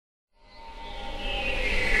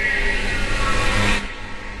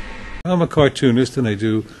I'm a cartoonist, and I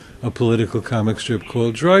do a political comic strip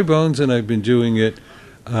called Dry Bones, and I've been doing it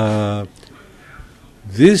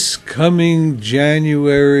this coming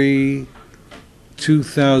January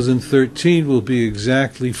 2013 will be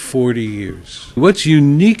exactly 40 years. What's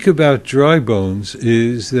unique about Dry Bones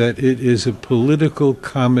is that it is a political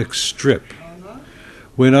comic strip.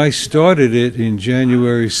 When I started it in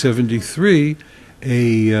January '73,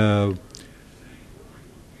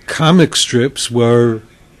 comic strips were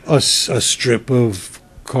a strip of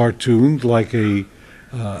cartoon, like an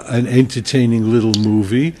entertaining little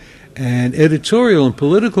movie, and editorial and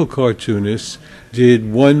political cartoonists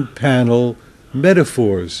did one-panel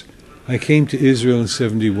metaphors. I came to Israel in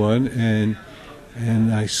 '71, and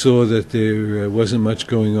I saw that there wasn't much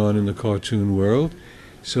going on in the cartoon world,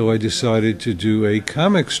 so I decided to do a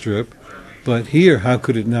comic strip. But here, how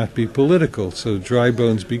could it not be political? So Dry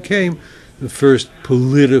Bones became the first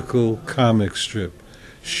political comic strip.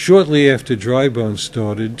 Shortly after Dry Bones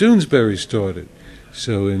started, Doonesbury started.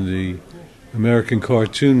 So in the American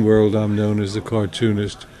cartoon world, I'm known as the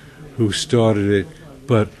cartoonist who started it,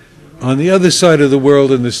 but on the other side of the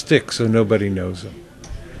world in the sticks, so nobody knows him.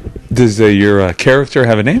 Does your character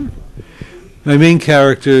have a name? My main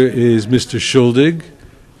character is Mr. Schuldig.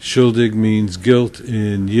 Schuldig means guilt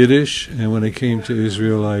in Yiddish, and when I came to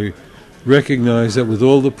Israel, I recognized that with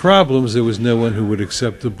all the problems, there was no one who would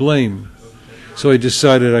accept the blame. So I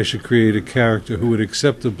decided I should create a character who would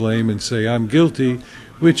accept the blame and say, I'm guilty,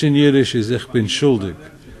 which in Yiddish is Ich bin schuldig.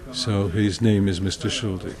 So his name is Mr.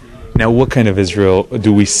 Schuldig. Now, what kind of Israel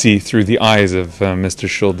do we see through the eyes of Mr.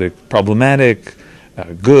 Schuldig? Problematic,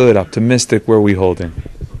 good, optimistic? Where are we holding?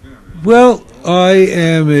 Well, I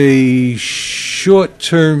am a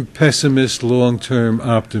short-term pessimist, long-term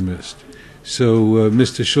optimist. So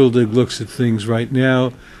Mr. Schuldig looks at things right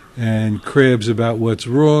now and crabs about what's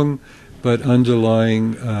wrong, but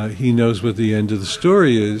underlying, he knows what the end of the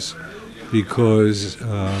story is, because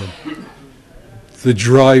the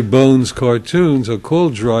Dry Bones cartoons are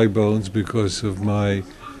called Dry Bones because of my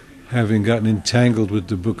having gotten entangled with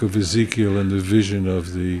the book of Ezekiel and the vision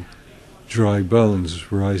of the dry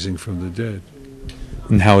bones rising from the dead.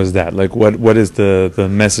 And how is that? Like, what is the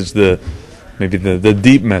message, maybe the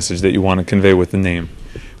deep message that you want to convey with the name?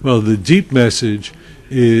 Well, the deep message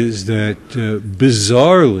is that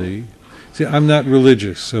bizarrely, see, I'm not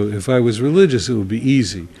religious, so if I was religious it would be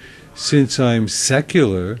easy. Since I'm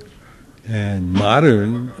secular and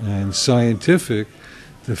modern and scientific,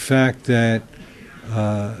 the fact that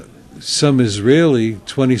some Israeli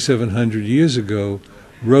 2,700 years ago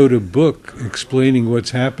wrote a book explaining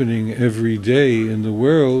what's happening every day in the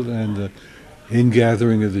world, and the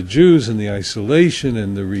ingathering of the Jews and the isolation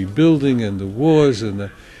and the rebuilding and the wars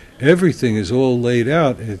and everything is all laid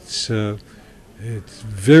out. It's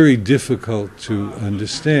very difficult to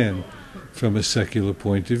understand from a secular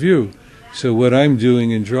point of view. So what I'm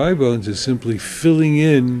doing in Dry Bones is simply filling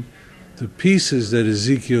in the pieces that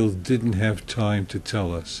Ezekiel didn't have time to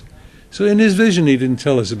tell us. So in his vision, he didn't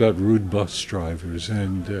tell us about rude bus drivers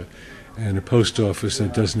and a post office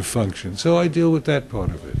that doesn't function. So I deal with that part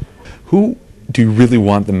of it. Who do you really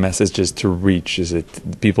want the messages to reach? Is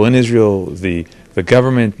it people in Israel, the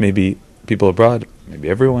government, maybe people abroad, maybe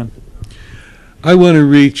everyone? I want to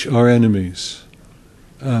reach our enemies.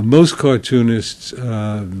 Most cartoonists,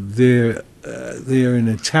 they're in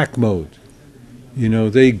attack mode. You know,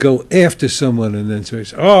 they go after someone and then say,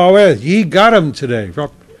 "Oh, well, he got him today."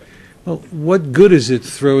 Well, what good is it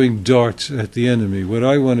throwing darts at the enemy? What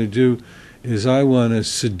I want to do is I want to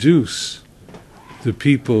seduce the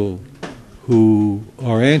people who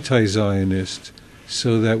are anti-Zionist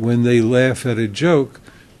so that when they laugh at a joke,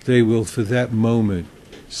 they will, for that moment,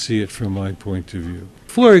 see it from my point of view.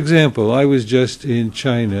 For example, I was just in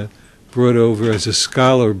China, brought over as a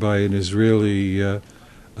scholar by an Israeli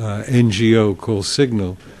NGO called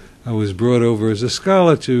Signal. I was brought over as a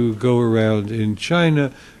scholar to go around in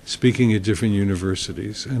China speaking at different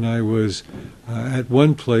universities. And I was at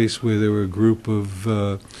one place where there were a group of,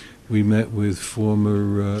 we met with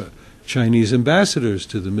former Chinese ambassadors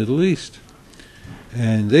to the Middle East.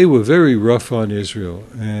 And they were very rough on Israel.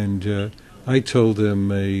 And I told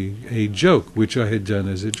them a joke, which I had done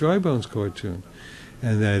as a Dry Bones cartoon.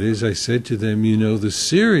 And that is, I said to them, you know, the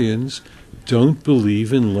Syrians don't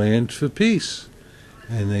believe in land for peace.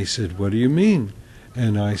 And they said, what do you mean?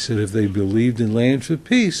 And I said, if they believed in land for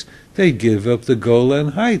peace, they'd give up the Golan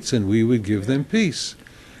Heights and we would give them peace.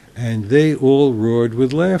 And they all roared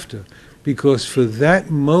with laughter, because for that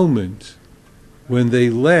moment, when they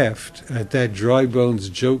laughed at that Dry Bones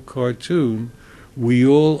joke cartoon, we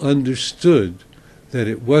all understood that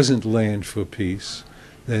it wasn't land for peace,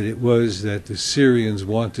 that it was that the Syrians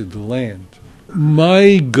wanted the land.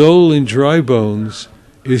 My goal in Dry Bones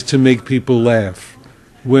is to make people laugh.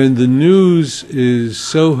 When the news is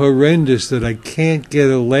so horrendous that I can't get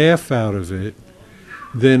a laugh out of it,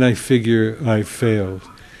 then I figure I've failed.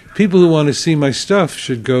 People who want to see my stuff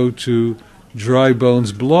should go to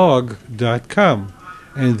drybonesblog.com,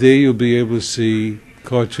 and there you'll be able to see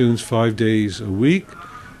cartoons 5 days a week,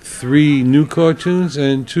 3 new cartoons,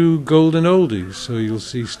 and 2 golden oldies. So you'll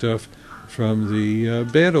see stuff from the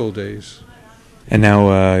bad old days. And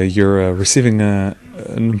now you're receiving an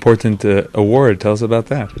important award. Tell us about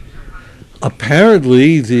that.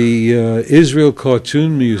 Apparently, the Israel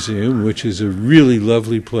Cartoon Museum, which is a really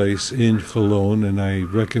lovely place in Cologne, and I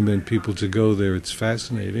recommend people to go there, it's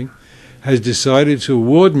fascinating, has decided to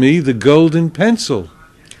award me the Golden Pencil.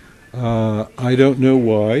 I don't know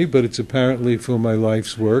why, but it's apparently for my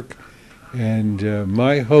life's work, and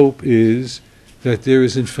my hope is that there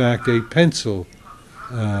is in fact a pencil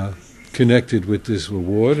connected with this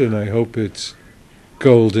award, and I hope it's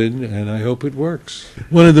golden, and I hope it works.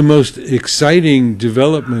 One of the most exciting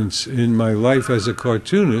developments in my life as a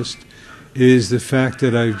cartoonist is the fact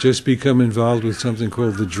that I've just become involved with something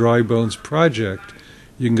called the Dry Bones Project.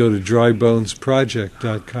 You can go to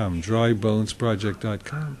drybonesproject.com,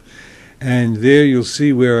 drybonesproject.com, and there you'll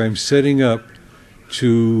see where I'm setting up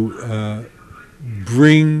to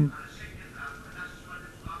bring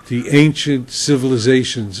the ancient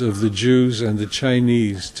civilizations of the Jews and the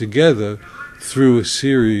Chinese together through a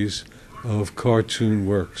series of cartoon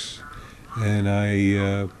works. And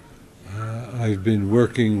I've been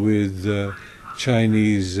working with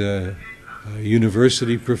Chinese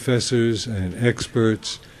university professors and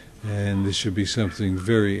experts, and this should be something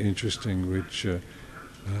very interesting, which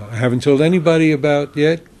I haven't told anybody about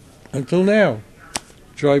yet until now.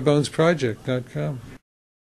 drybonesproject.com.